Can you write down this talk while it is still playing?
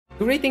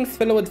Greetings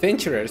fellow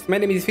adventurers, my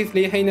name is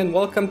VithLiahain and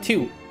welcome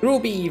to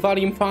Rwby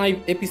Volume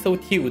 5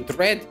 Episode 2,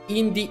 Dread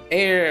in the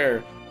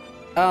Air.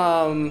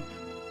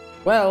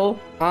 Well,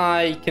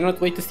 I cannot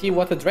wait to see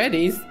what the dread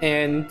is,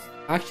 and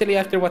actually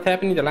after what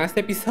happened in the last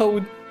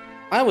episode,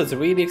 I was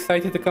really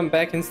excited to come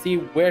back and see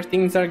where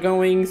things are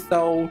going,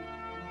 so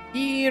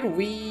here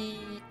we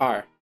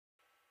are.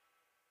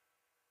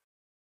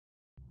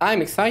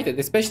 I'm excited,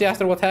 especially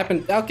after what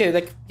happened. Okay,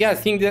 like, yeah,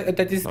 seeing that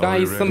this guy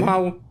is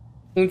somehow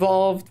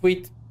involved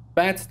with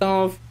bad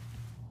stuff,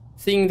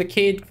 seeing the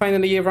kid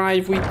finally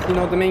arrive with, you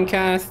know, the main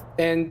cast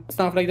and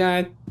stuff like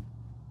that.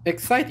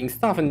 Exciting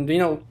stuff, and, you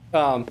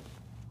know,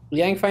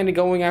 Yang finally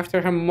going after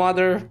her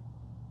mother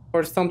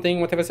or something,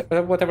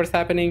 whatever's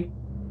happening.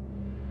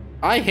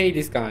 I hate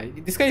this guy.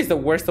 This guy is the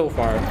worst so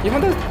far.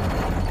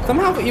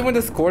 Somehow even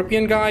the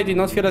Scorpion guy did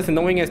not feel as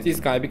annoying as this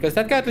guy, because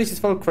that guy at least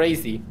just felt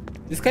crazy.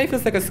 This guy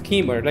feels like a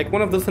schemer, like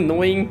one of those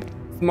annoying,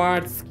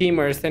 smart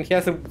schemers, and he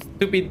has a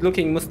stupid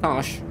looking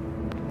mustache.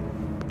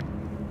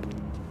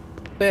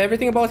 But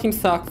everything about him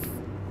sucks.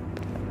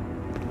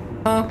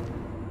 Huh?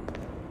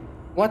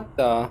 What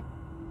the?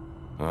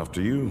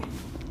 After you.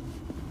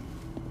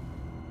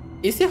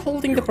 Is he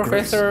holding the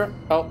professor?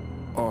 Oh.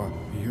 Are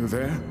you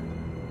there?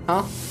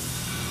 Huh?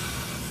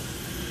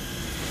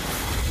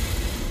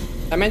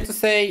 I meant to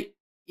say,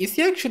 is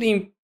he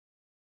actually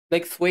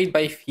like swayed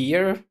by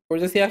fear, or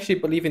does he actually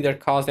believe in their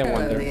cause? I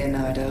wonder. Hello,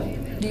 Leonardo.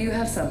 Do you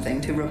have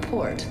something to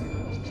report?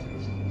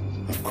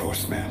 Of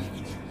course, ma'am.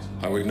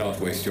 I would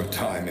not waste your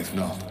time if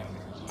not.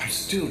 I'm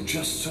still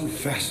just so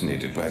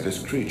fascinated by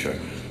this creature.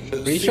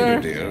 Creature?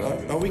 Dear,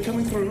 are we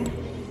coming through?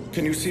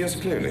 Can you see us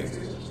clearly?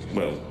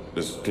 Well,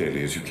 as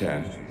clearly as you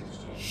can.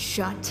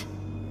 Shut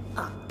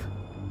up.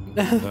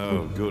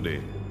 Oh,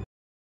 goody.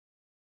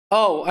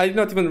 Oh, I did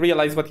not even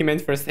realize what he meant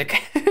for a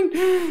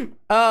second.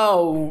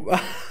 Oh.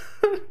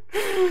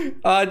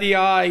 The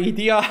eye.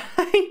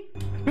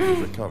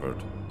 You've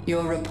recovered.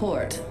 Your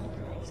report.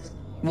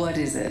 What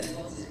is it?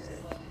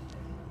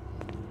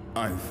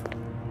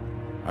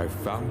 I've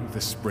found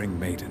the Spring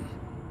Maiden.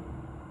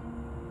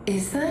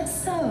 Is that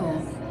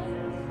so?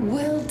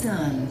 Well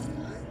done.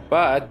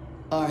 But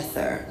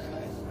Arthur.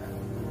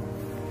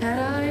 Had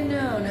I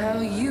known how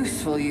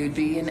useful you'd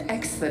be in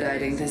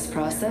expediting this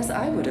process,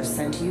 I would have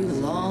sent you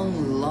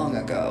long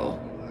ago.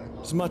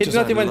 As much He did as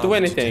not I'd even love do to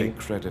anything. take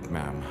credit,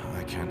 ma'am,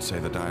 I can't say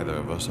that either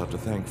of us are to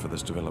thank for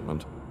this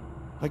development.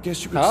 I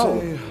guess you could Oh.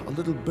 say a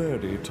little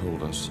birdie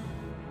told us.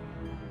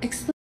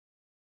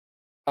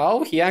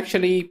 oh, he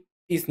actually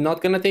is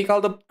not gonna take all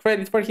the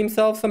credit for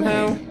himself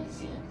somehow.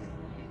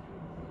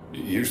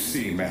 You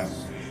see, ma'am,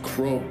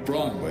 Crow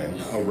Bronwyn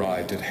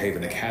arrived at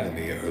Haven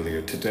Academy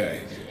earlier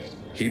today.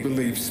 He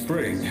believes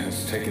Spring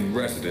has taken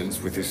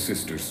residence with his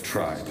sister's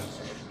tribe.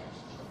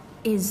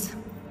 Is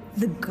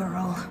the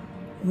girl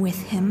with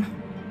him?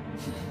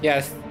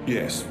 Yes.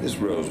 Yes, Miss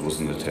Rose was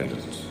in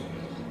attendance.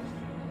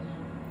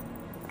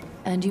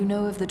 And you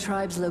know of the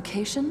tribe's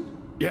location?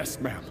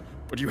 Yes, ma'am,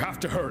 but you have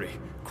to hurry.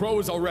 Crow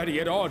is already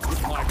at odds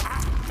with my...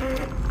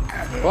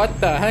 What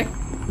the heck?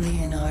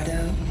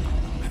 Leonardo,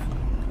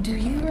 do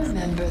you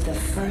remember the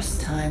first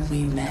time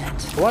we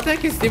met? What the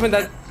heck is even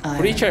that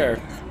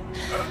creature?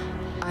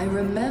 I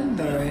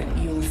remember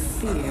your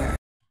fear.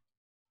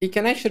 He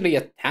can actually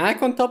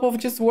attack on top of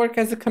just work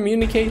as a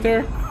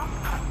communicator?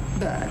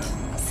 But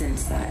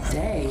since that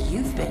day,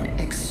 you've been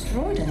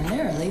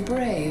extraordinarily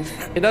brave.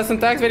 He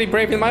doesn't act very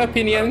brave in my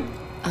opinion.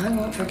 I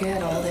won't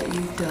forget all that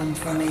you've done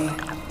for me.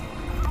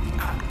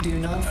 Do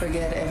not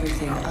forget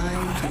everything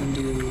I can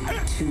do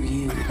to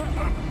you.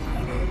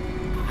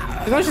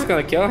 He's not just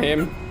gonna kill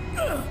him.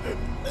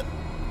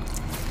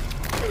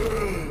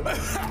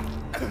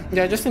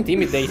 Yeah, just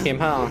intimidate him,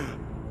 huh?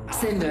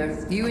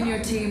 Cinder, you and your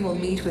team will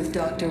meet with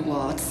Dr.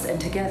 Watts and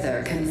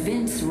together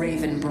convince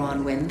Raven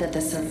Bronwyn that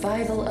the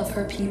survival of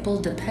her people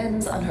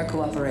depends on her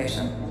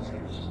cooperation.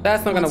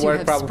 That's not gonna Once you work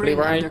have probably, Spring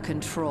right? under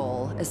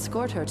control,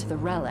 escort her to the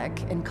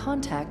relic and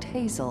contact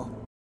Hazel.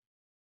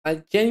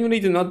 I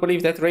genuinely do not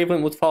believe that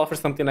Raven would fall for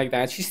something like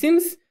that. She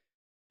seems...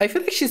 I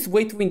feel like she's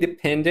way too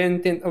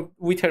independent and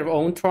with her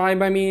own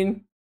tribe, I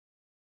mean,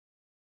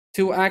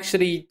 to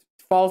actually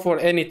fall for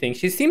anything.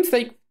 She seems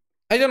like...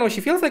 I don't know,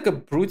 she feels like a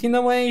brute in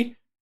a way.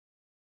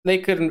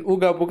 Like an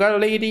Ooga Booga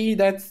lady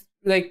that's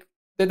like...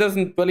 that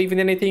doesn't believe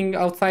in anything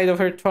outside of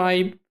her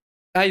tribe.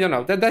 I don't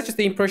know, that's just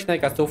the impression I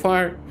got so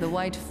far. The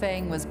White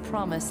Fang was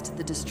promised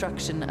the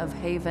destruction of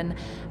Haven,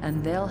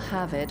 and they'll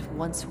have it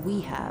once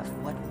we have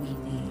what we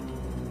need.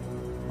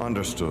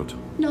 Understood.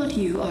 Not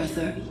you,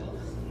 Arthur.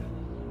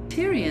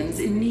 Tyrion's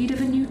in need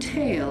of a new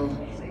tale.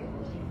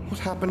 What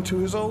happened to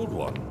his old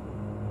one?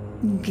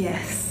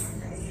 Guess.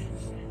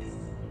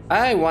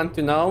 I want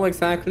to know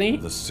exactly.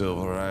 The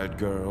silver-eyed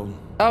girl.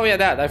 Oh yeah,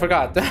 that, I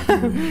forgot.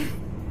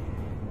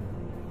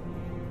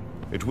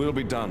 It will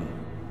be done.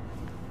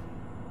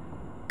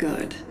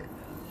 Good.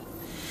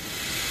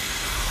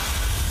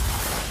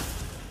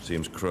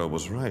 Seems Crow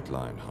was right,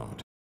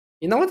 Lionheart.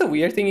 You know what the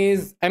weird thing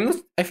is? I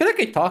feel like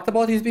I talked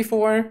about this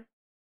before,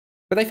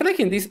 but I feel like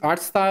in this art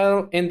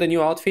style and the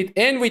new outfit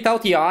and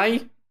without the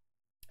eye,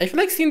 I feel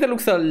like Cinder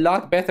looks a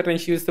lot better than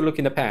she used to look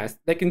in the past.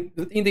 Like in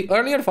the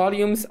earlier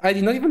volumes, I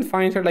did not even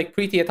find her like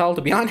pretty at all,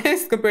 to be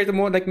honest, compared to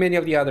more like many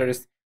of the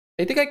others.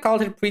 I think I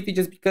called her pretty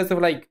just because of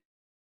like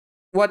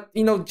what,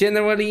 you know,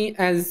 generally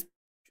as,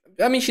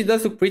 I mean, she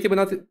does look pretty, but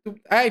not,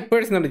 I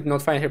personally did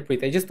not find her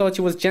pretty. I just thought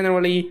she was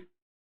generally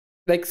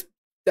like,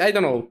 I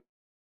don't know,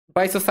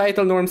 by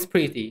societal norms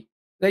pretty.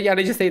 Like, yeah,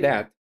 let's just say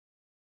that.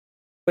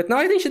 But now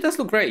I think she does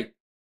look great,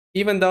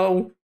 even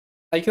though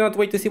I cannot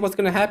wait to see what's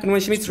gonna happen when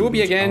she meets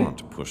Rwby again.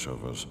 Aren't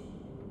pushovers.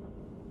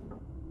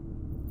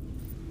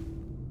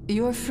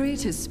 You're free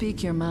to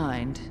speak your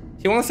mind.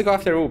 She wants to go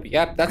after Rwby.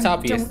 Yep, that's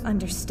obvious. I don't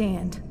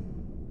understand.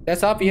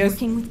 That's obvious.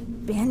 Working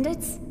with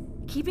bandits?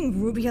 Keeping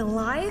Rwby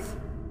alive?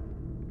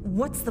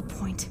 What's the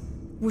point?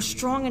 We're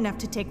strong enough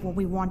to take what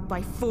we want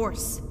by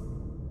force.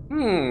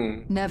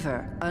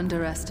 Never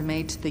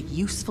underestimate the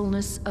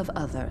usefulness of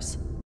others.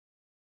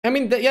 I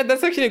mean, yeah,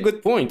 that's actually a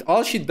good point.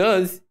 All she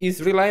does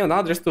is rely on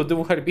others to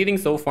do her bidding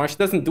so far. She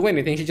doesn't do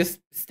anything. She just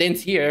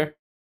stands here.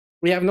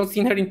 We have not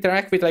seen her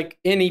interact with like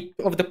any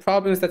of the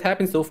problems that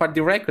happened so far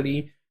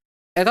directly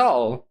at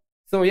all.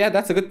 So yeah,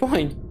 that's a good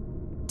point.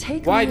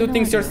 Why do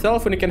things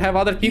yourself when you can have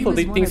other people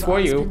do things for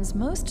you? He was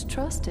one of Ozpin's most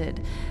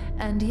trusted,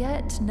 and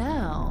yet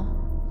now,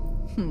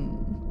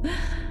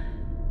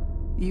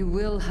 you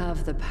will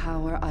have the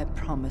power I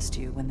promised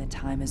you when the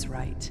time is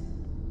right.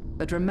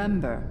 But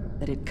remember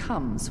that it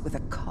comes with a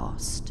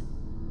cost.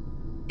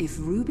 If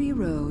Ruby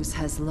Rose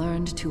has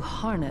learned to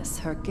harness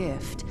her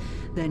gift,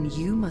 then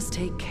you must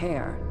take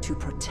care to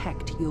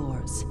protect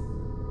yours.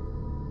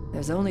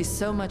 There's only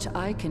so much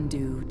I can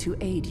do to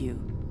aid you.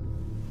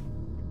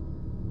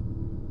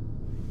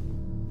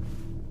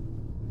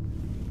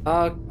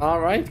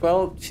 Alright,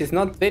 well, she's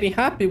not very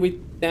happy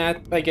with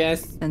that, I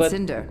guess. And but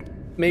Cinder,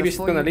 maybe she's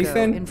gonna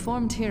listen.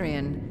 Inform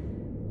Tyrion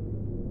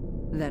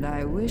that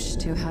I wish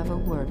to have a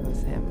word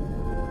with him.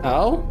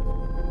 Oh?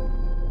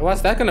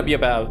 What's that gonna be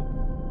about?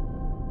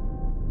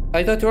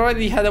 I thought you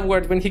already had a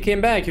word when he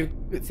came back. You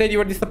said you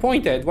were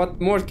disappointed.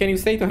 What more can you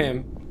say to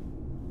him?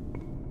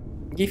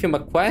 Give him a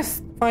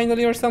quest,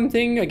 finally, or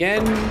something?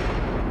 Again?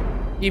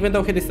 Even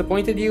though he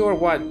disappointed you, or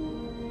what?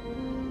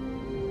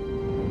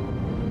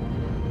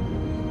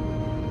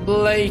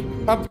 Blake...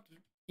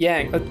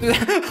 Yang.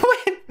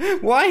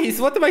 Why?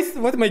 What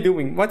am I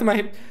doing? What am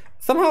I...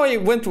 Somehow I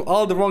went through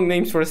all the wrong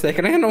names for a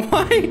second. I don't know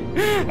why.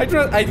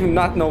 I do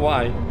not know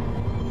why.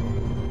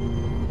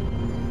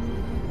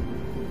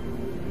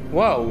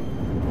 Whoa.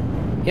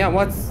 Yeah,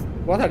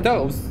 what are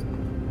those?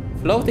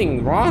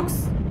 Floating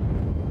rocks?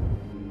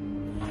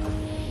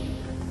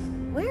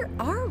 Where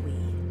are we?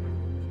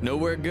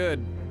 Nowhere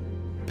good.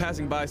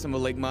 Passing by some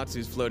of Lake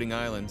Matsu's floating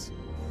islands.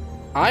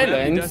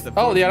 Islands?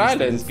 Oh, they are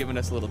islands. Giving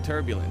us a little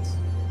turbulence.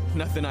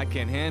 Nothing I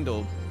can't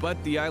handle,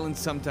 but the islands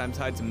sometimes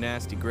hide some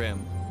nasty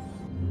grim.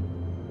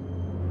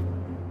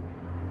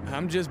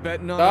 I'm just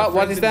betting on our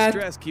what is that?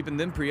 Stress keeping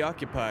them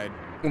preoccupied.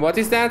 What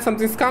is that?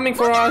 Something's coming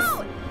for us.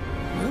 Out!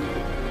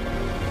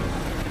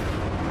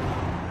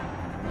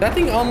 That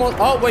thing almost...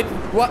 Oh, wait.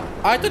 What?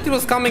 I thought it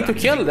was coming to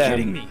kill them.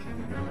 Kidding me.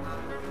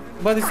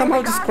 But it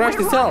somehow just crashed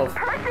itself.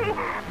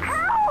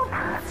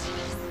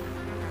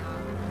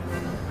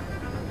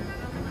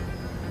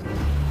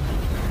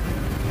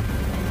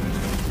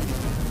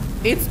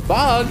 It's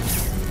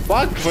bugs.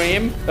 Bug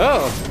Grim.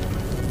 Oh.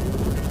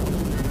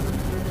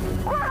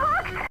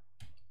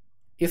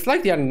 It's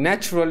like they are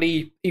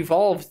naturally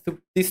evolved to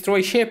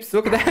destroy ships.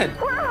 Look at that.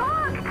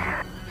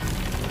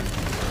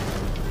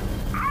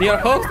 You're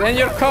hooked and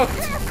you're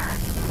cooked.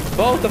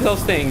 Both of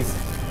those things.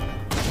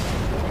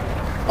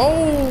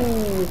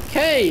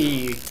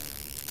 Okay.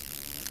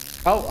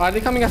 Oh, are they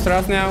coming after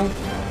us now?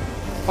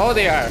 Oh,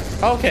 they are.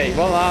 Okay,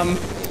 well,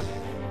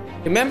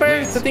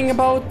 remember the thing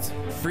about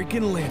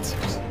freaking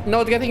Lancers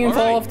not getting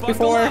involved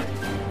before?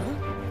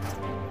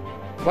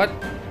 What?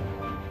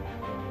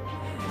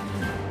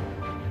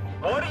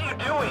 What are you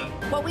doing?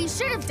 What we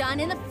should have done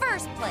in the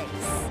first place.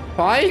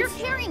 Fight? You're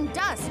hearing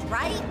dust,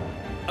 right?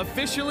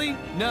 Officially,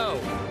 no.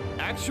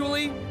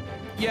 Actually,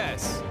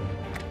 yes.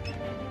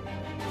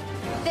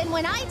 Then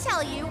when I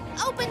tell you,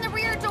 open the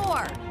rear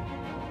door.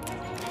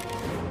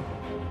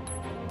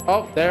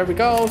 Oh, there we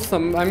go.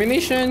 Some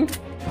ammunition.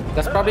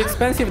 That's probably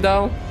expensive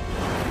though.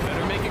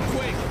 Better make it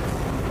quick.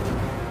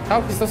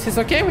 Oh, he's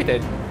okay with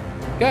it.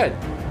 Good.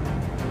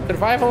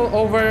 Survival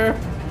over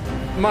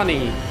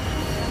money.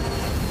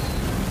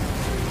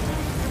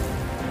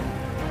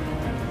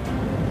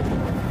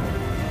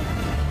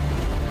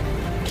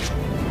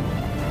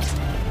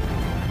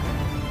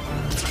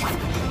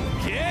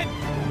 Kid,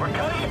 We're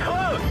cutting it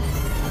close.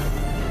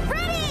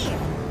 Ready!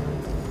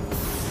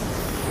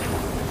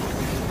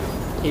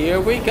 Here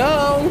we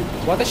go.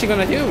 What is she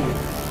gonna do?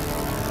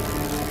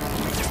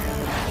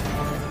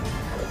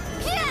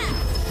 Yeah!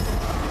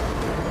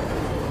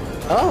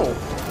 Oh.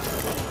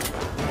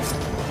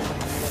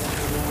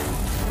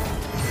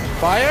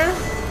 Fire?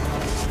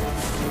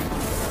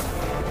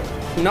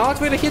 Not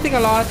really hitting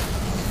a lot.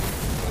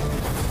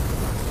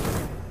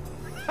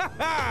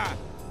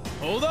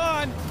 hold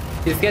on.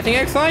 He's getting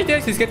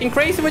excited. He's getting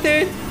crazy with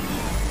it.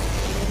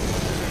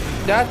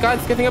 that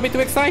guy's getting a bit too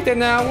excited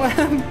now.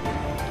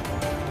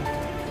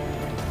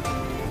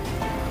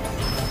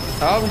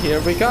 Oh, here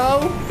we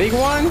go. Big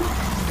one.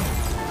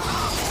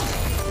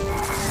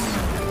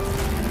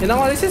 You know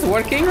what? This is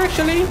working,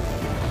 actually.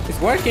 It's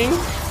working.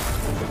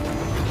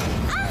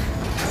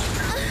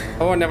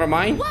 Oh, never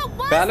mind.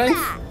 Balance.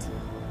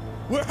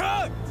 We're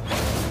hooked.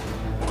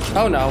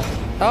 Oh, no.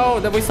 Oh,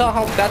 that we saw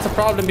how that's a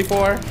problem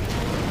before.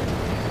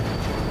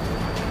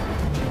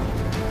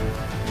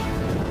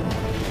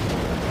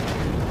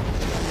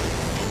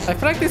 I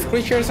feel like these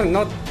creatures are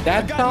not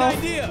that tough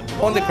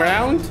on the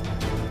ground.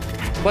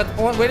 But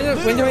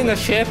when you're in a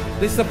ship,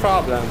 this is a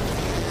problem.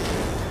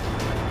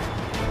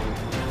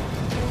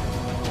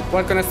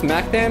 What, gonna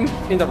smack them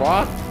in the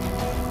rock?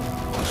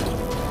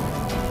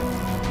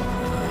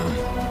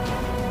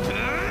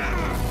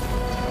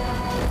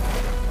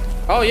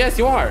 Oh, yes,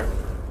 you are.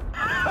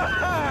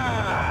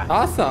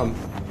 Awesome.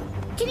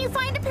 Can you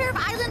find a pair of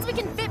islands we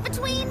can fit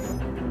between?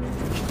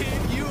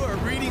 Kid, you are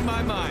reading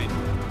my mind.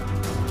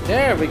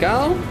 There we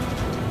go.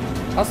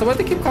 Also, why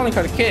do they keep calling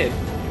her a kid?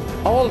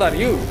 How old are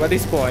you at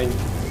this point?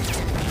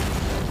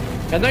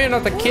 I know you're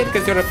not a kid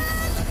because you're a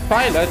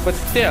pilot, but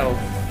still.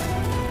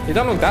 You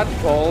don't look that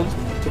old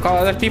to call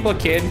other people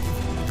kid.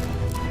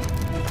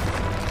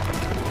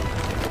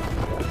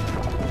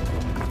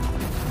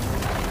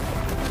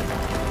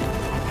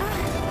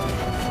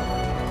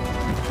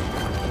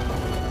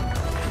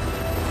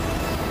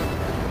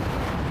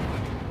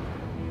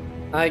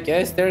 I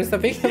guess there's a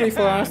victory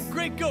for us.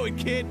 Great going,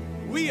 kid.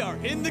 We are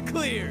in the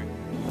clear.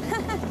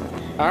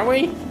 Are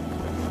we?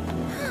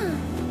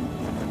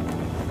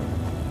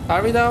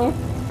 Are we though?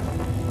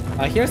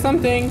 I hear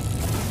something.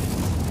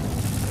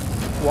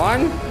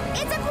 One.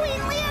 It's a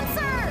Queen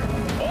Lancer!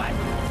 What?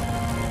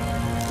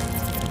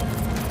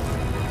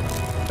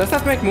 Does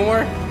that make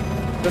more?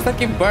 Does that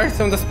give bursts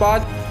on the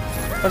spot?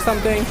 Or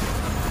something?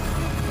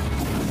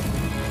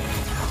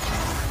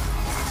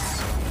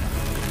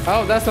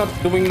 Oh, that's not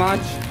doing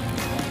much.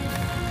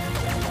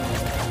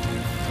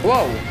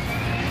 Whoa.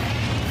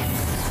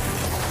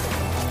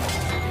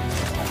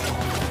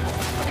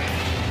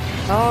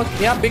 Oh,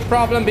 yeah, big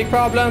problem, big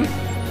problem.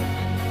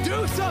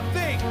 Do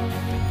something!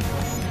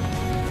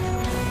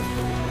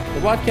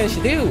 What can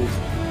she do?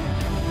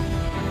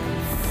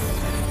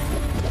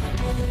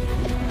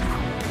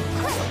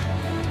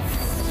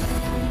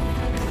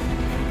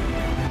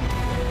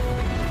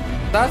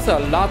 That's a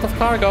lot of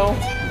cargo.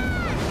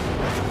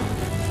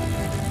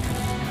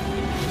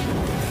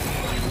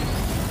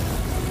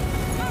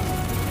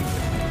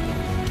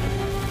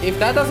 If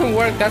that doesn't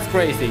work, that's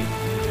crazy.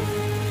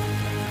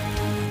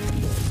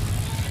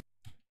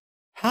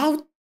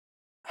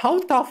 How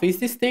tough is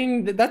this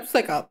thing? That's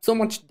like so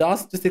much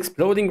dust just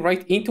exploding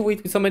right into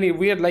it with so many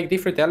weird like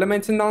different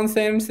elements and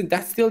nonsense, and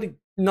that still did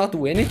not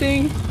do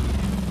anything.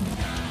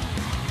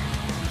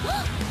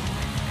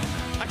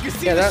 I can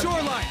see the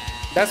shoreline.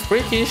 That's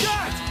freakish.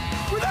 God,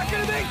 we're not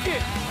gonna make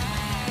it.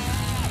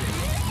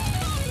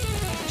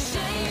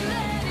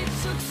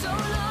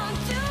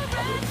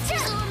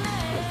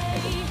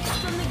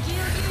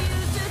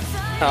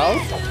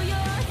 Oh?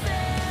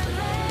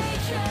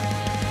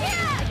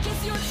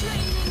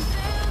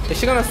 Is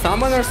she gonna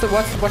summon or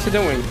what's she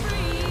doing?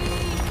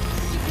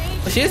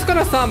 She's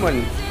gonna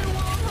summon.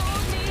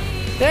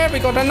 There we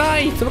go, the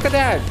knight. Look at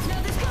that.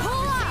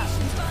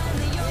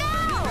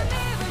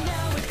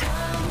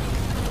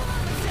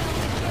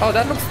 Oh,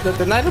 that looks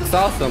the knight looks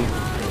awesome.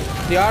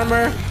 The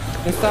armor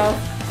and stuff,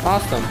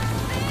 awesome.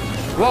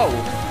 Whoa,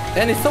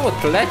 and it's so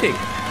athletic.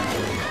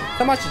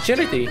 So much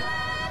agility.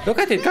 Look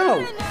at it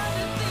go.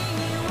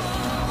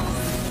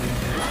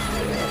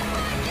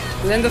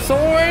 And then the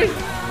sword.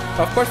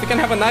 Of course, you can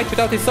have a knight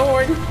without his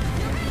sword.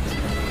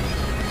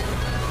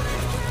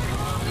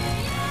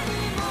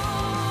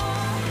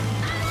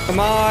 Come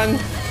on.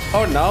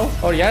 Oh no.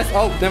 Oh yes.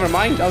 Oh, never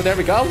mind. Oh, there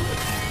we go.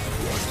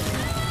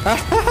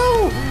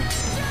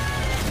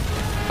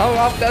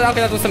 Oh, okay,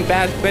 that was some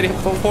bad, very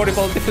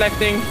horrible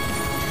deflecting.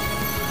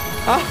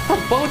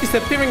 Oh, both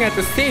disappearing at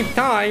the same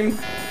time.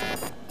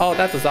 Oh,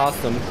 that was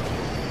awesome.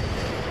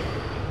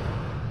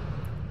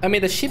 I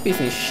mean, the ship is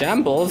in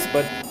shambles,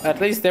 but at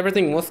least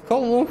everything was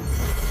cool,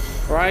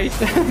 right?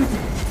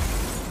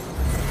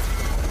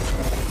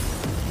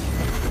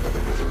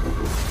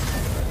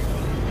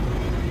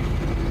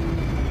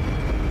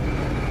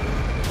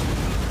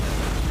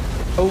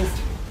 Oh.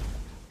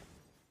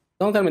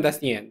 Don't tell me that's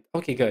the end.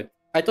 Okay, good.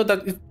 I thought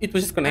that it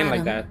was just gonna end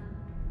like that.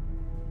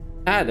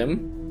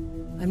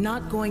 Adam? I'm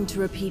not going to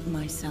repeat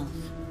myself.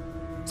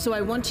 So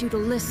I want you to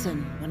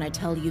listen when I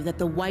tell you that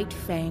the White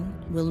Fang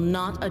will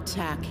not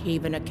attack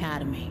Haven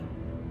Academy.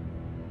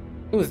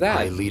 Who's that?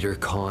 High Leader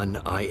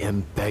Khan, I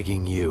am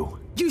begging you.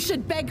 You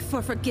should beg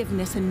for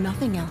forgiveness and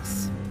nothing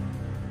else.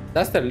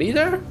 That's the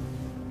leader?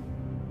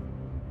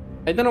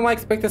 I don't know why I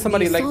expected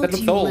somebody like that looks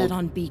old. The assault you led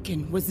on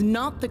Beacon was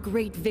not the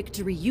great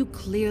victory you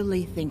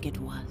clearly think it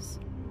was.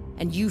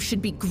 And you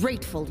should be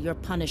grateful your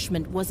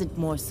punishment wasn't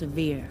more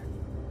severe.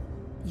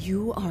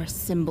 You are a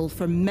symbol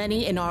for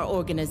many in our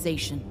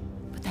organization,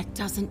 but that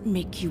doesn't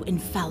make you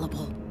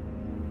infallible.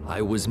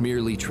 I was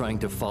merely trying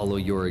to follow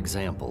your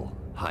example,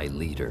 High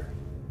Leader.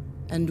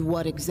 And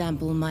what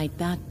example might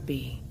that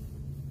be?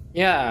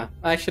 Yeah,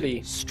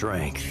 actually.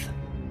 Strength.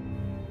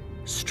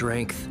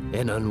 Strength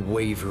and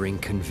unwavering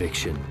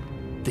conviction.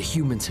 The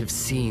humans have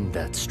seen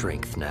that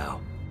strength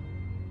now.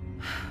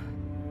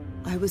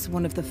 I was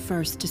one of the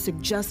first to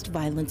suggest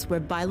violence where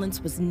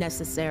violence was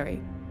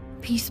necessary.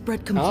 Peace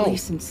bred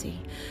complacency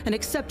and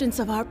acceptance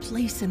of our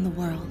place in the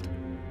world.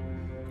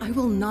 I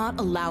will not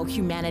allow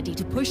humanity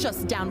to push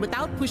us down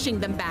without pushing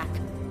them back.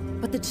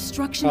 But the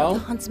destruction of the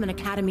Huntsman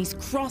Academies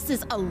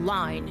crosses a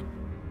line.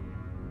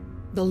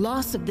 The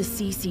loss of the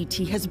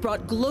CCT has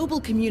brought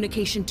global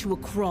communication to a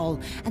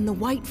crawl, and the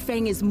White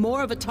Fang is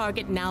more of a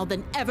target now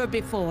than ever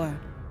before.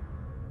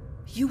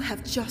 You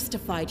have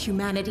justified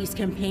humanity's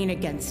campaign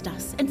against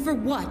us, and for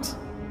what?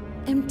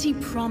 Empty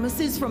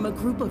promises from a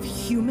group of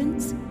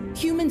humans?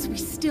 Humans we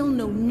still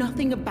know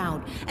nothing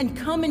about, and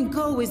come and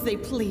go as they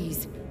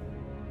please.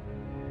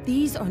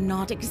 These are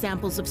not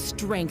examples of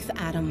strength,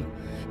 Adam.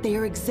 They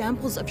are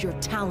examples of your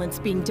talents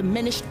being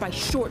diminished by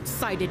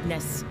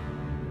short-sightedness.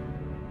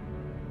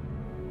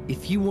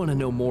 If you want to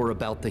know more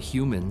about the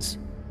humans,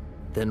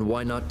 then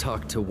why not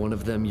talk to one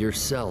of them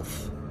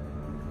yourself?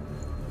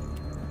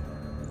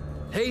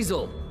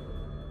 Hazel!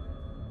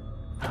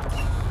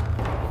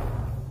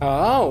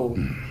 Oh.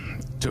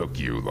 Took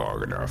you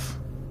long enough.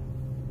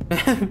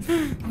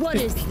 What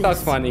is this? He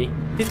talks funny.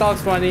 He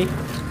talks funny.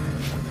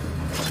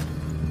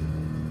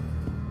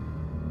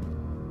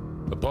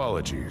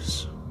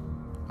 Apologies.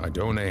 I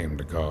don't aim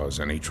to cause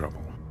any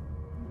trouble.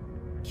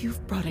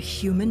 You've brought a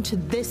human to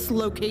this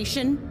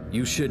location?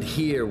 You should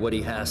hear what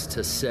he has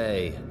to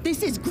say.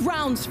 This is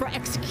grounds for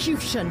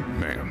execution.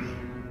 Ma'am,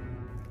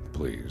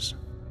 please.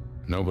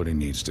 Nobody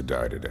needs to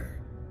die today.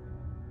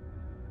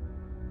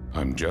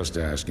 I'm just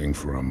asking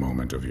for a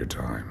moment of your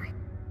time.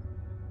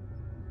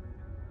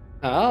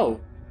 Oh.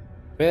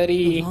 Very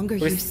the longer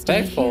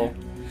respectful. You stay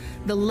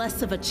here, the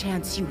less of a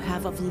chance you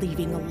have of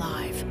leaving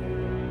alive.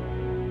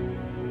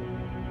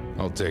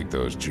 I'll take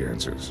those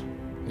chances,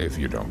 if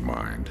you don't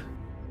mind.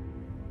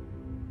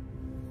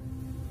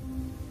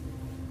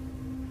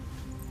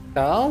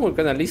 Oh, we're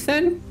gonna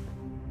listen?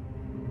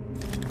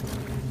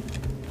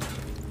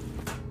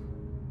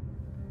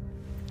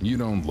 You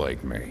don't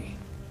like me.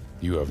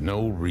 You have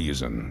no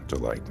reason to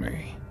like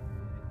me.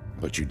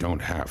 But you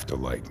don't have to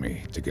like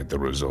me to get the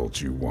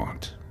results you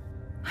want.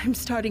 I'm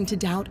starting to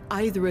doubt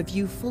either of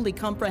you fully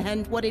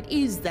comprehend what it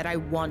is that I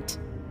want.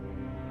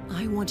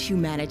 I want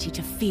humanity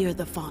to fear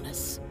the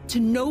Faunus, to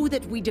know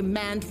that we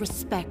demand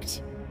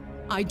respect.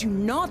 I do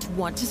not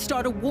want to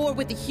start a war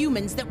with the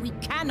humans that we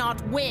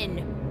cannot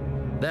win.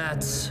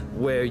 That's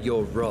where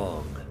you're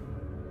wrong.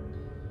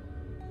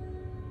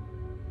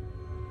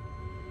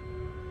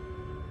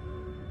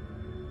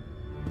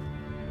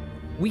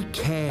 We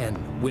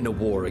can win a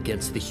war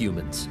against the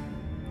humans.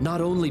 Not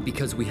only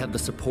because we have the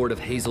support of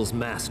Hazel's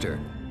master,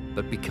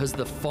 but because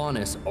the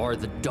Faunus are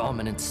the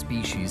dominant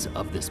species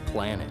of this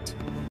planet.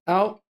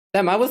 Oh,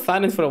 damn, I was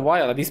silent for a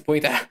while at this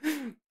point.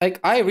 Like,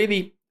 I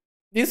really...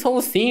 This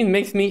whole scene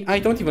makes me... I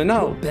don't even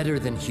know. We're better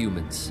than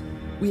humans.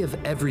 We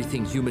have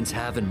everything humans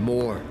have and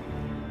more.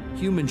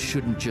 Humans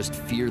shouldn't just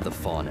fear the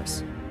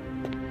Faunus.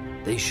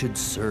 They should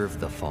serve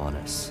the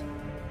Faunus.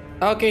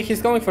 Okay,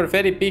 he's going for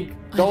very big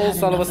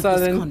goals all of a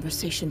sudden. This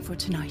conversation for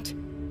tonight.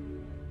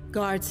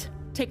 Guards,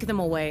 take them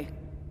away.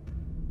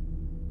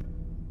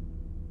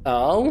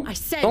 Oh? I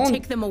said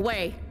take them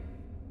away.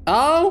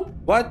 Oh?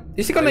 What?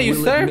 Is he gonna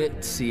use her? I will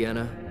admit,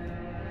 Sienna,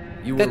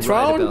 you were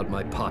right about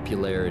my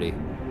popularity.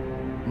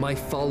 My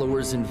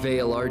followers in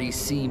Vale already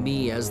see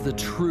me as the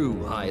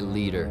true High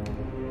Leader.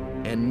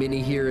 And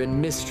many here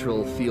in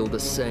Mistral feel the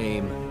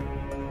same.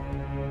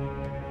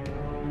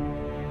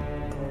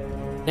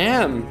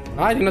 Damn,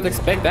 I did not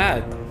expect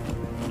that.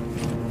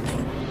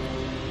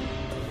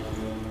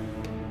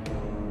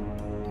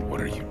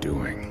 What are you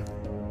doing?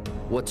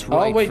 What's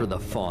right for the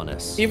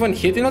Faunus? Even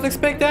he did not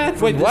expect that?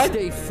 Wait, what? From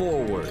this day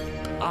forward,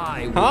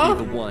 I will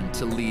be the one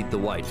to lead the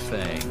White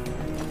Fang.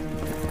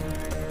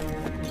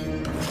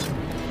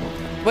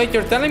 Wait,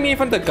 you're telling me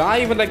even the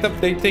guy, even like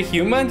the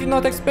human did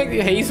not expect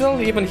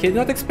Hazel? Even he did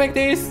not expect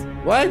this?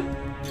 What?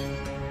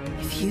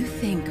 If you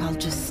think I'll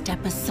just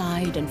step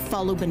aside and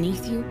follow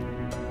beneath you,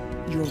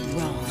 you're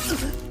wrong.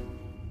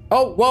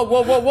 Oh, whoa,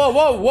 whoa, whoa, whoa,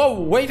 whoa, whoa,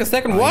 wait a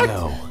second, what? I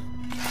know.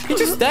 He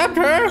just stabbed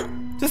her?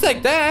 Just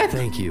like that?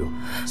 Thank you,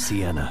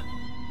 Sienna.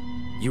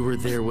 You were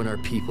there when our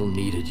people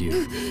needed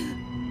you.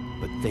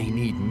 But they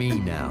need me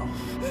now.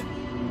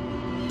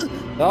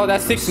 Oh,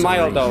 that's 6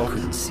 Mile though. You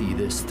couldn't see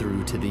this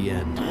through to the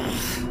end.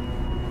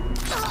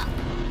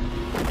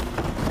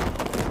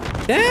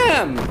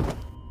 Damn!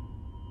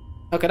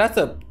 Okay, that's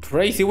a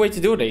crazy way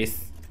to do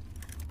this.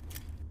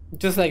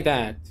 Just like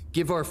that.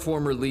 Give our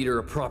former leader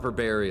a proper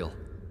burial.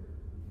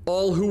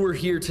 All who were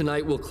here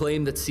tonight will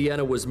claim that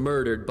Sienna was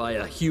murdered by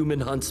a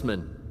human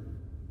huntsman.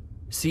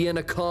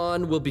 Sienna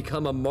Khan will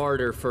become a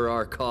martyr for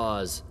our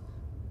cause.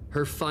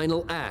 Her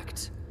final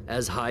act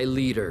as High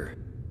Leader.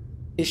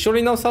 He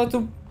surely knows how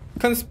to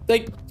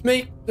make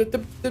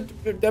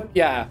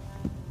yeah.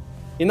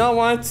 You know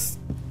what?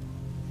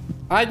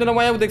 I don't know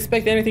why I would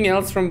expect anything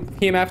else from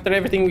him after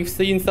everything we've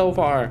seen so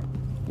far.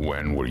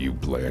 When were you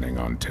planning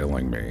on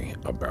telling me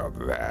about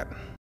that?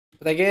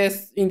 But I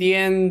guess, in the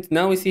end,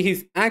 now we see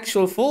his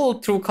actual full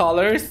true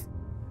colors.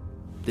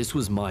 This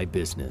was my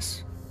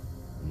business,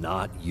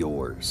 not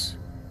yours.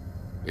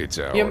 It's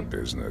our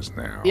business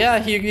now.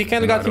 Yeah, you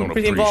kind of got him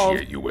pretty involved. I don't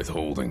appreciate you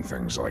withholding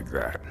things like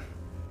that.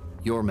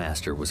 Your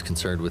master was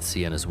concerned with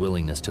Sienna's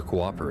willingness to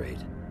cooperate.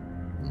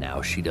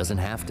 Now she doesn't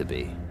have to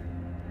be.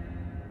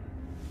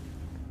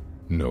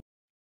 No.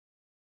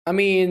 I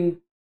mean,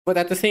 but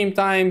at the same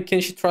time,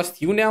 can she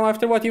trust you now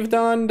after what you've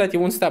done? That you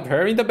won't stab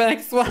her in the back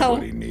as well?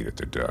 Nobody needed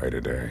to die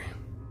today.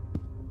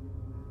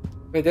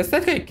 Wait, does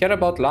that guy care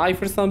about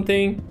life or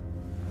something?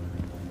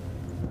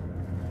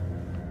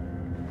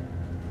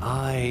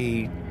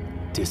 I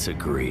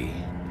disagree.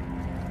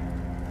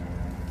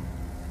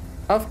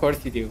 Of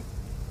course you do.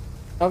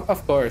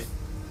 Of course.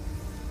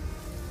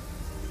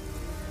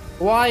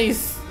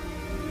 Weiss!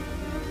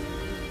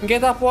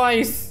 Get up,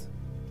 Weiss!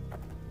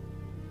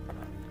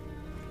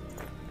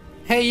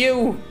 Hey,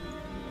 you!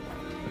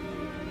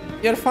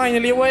 You're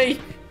finally awake!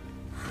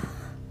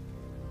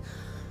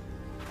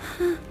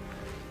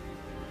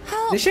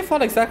 Help. Did she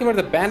fall exactly where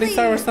the bandits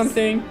are or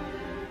something?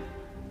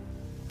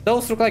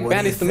 Those look like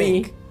bandits to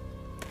me.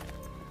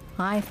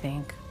 I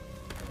think.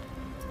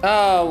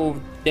 Oh,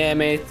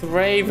 damn it,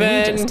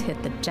 Raven! You just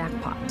hit the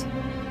jackpot.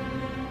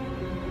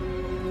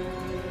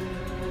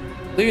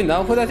 Do you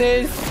know who that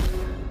is?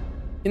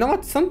 You know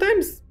what?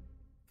 Sometimes,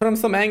 from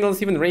some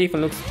angles, even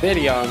Raven looks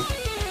very young.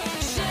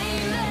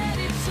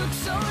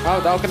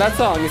 Oh, okay, that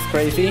song is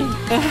crazy.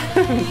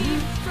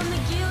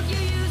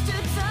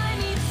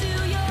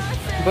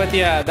 But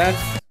yeah,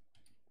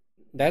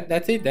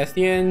 that's it. That's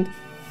the end.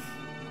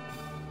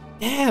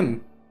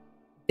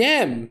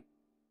 Damn.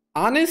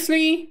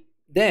 Honestly,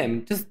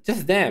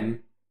 just damn.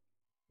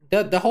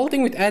 The whole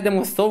thing with Adam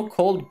was so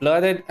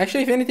cold-blooded.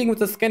 Actually, if anything, was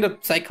just kind of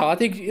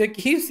psychotic. Like,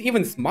 he's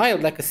even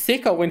smiled like a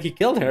sicko when he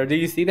killed her. Do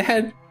you see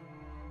that?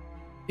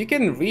 You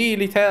can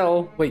really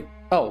tell. Wait,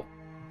 oh,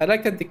 I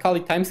like that they call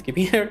it time skip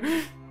here.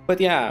 But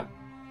yeah,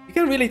 you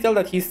can really tell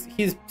that he's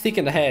sick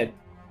in the head.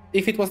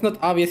 If it was not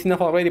obvious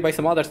enough already by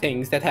some other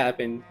things that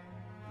happened.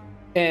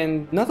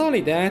 And not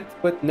only that,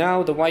 but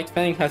now the White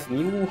Fang has a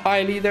new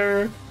high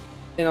leader.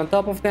 And on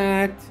top of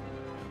that,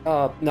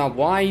 now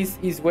Weiss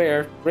is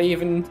where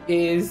Raven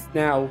is.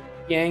 Now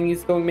Yang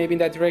is going maybe in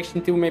that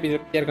direction too. Maybe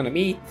they're gonna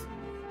meet.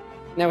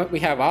 Now we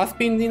have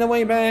Aspin in a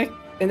way back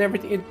and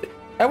everything.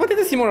 I wanted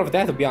to see more of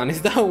that, to be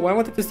honest, though. I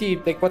wanted to see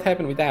like what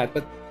happened with that,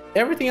 but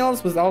everything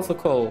else was also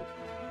cool.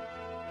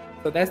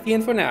 So that's the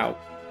end for now.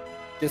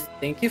 Just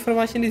thank you for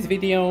watching this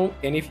video,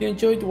 and if you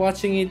enjoyed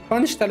watching it,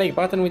 punch the like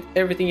button with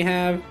everything you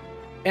have,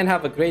 and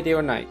have a great day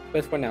or night.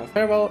 But for now,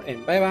 farewell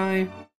and bye bye.